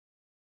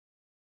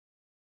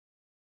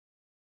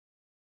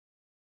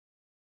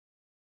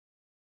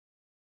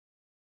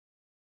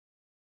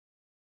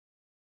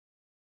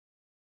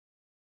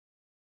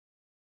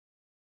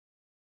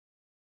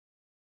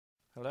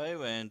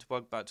Hello and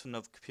welcome back to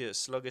another computer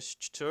sluggish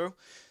tutorial.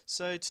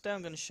 So today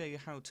I'm going to show you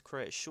how to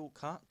create a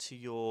shortcut to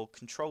your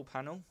control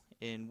panel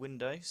in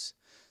Windows.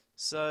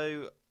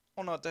 So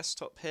on our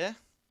desktop here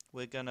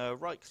we're going to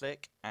right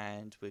click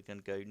and we're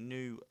going to go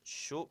new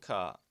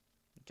shortcut.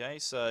 Okay,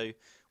 so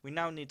we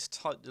now need to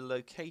type the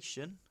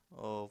location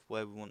of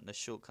where we want the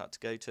shortcut to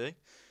go to.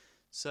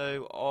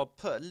 So I'll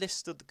put a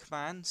list of the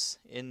commands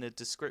in the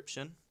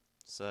description,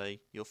 so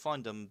you'll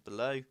find them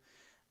below,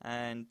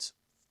 and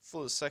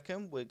for the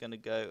second we're going to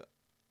go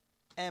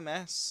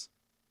ms-settings :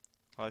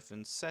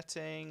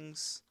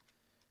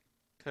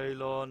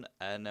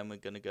 and then we're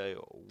going to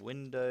go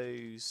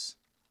Windows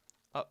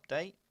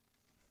update,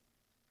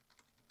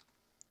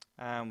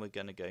 and we're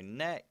going to go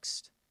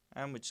next,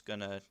 and we're just going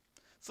to,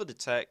 for the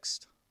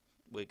text,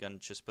 we're going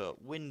to just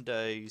put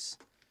Windows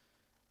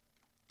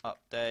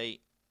update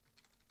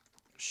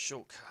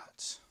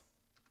shortcut.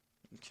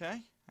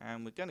 Okay,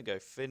 and we're going to go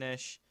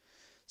finish.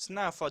 So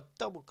now if I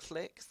double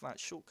click that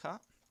shortcut,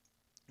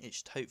 it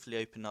should hopefully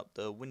open up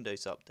the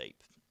Windows Update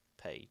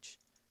page.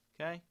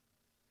 Okay,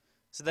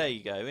 so there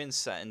you go, in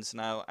settings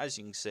now, as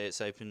you can see,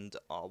 it's opened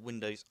our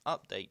Windows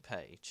Update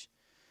page.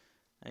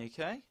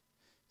 Okay,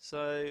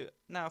 so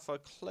now if I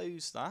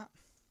close that,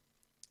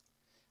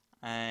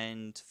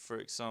 and for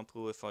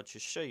example if I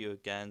just show you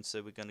again,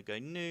 so we're going to go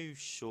new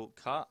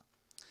shortcut,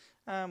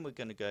 and we're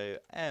going to go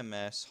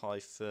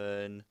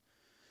ms-settings,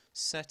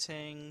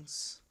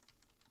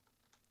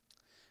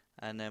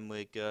 and then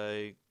we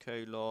go :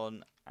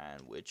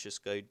 and we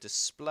just go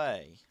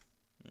display.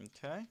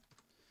 Okay,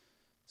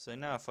 so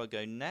now if I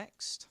go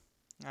next,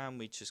 and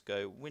we just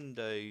go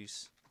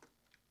Windows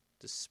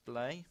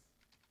display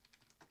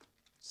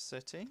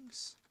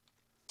settings,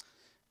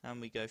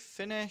 and we go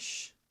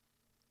finish,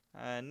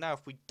 and now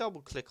if we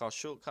double click our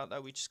shortcut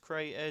that we just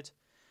created,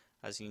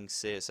 as you can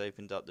see it's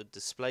opened up the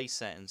display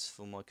settings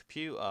for my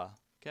computer.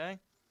 Okay,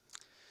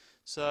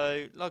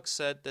 so like I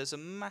said, there's a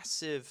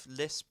massive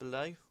list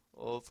below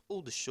of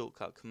all the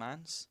shortcut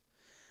commands.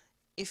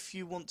 If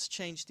you want to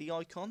change the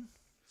icon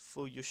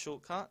for your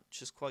shortcut,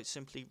 just quite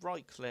simply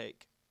right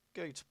click,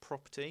 go to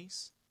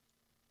properties,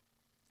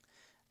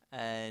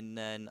 and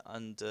then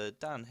under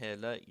down here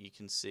look, you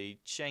can see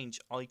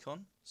change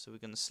icon, so we're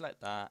going to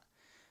select that,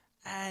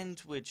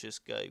 and we'll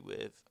just go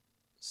with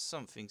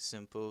something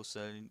simple.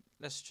 So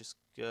let's just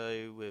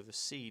go with a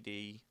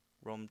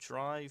CD-ROM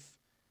drive,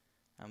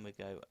 and we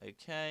go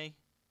OK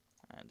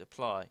and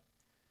apply.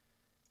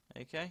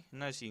 Okay,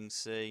 and as you can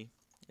see,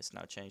 it's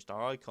now changed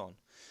our icon.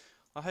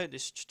 I hope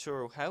this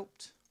tutorial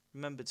helped.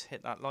 Remember to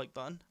hit that like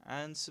button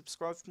and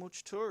subscribe for more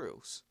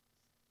tutorials.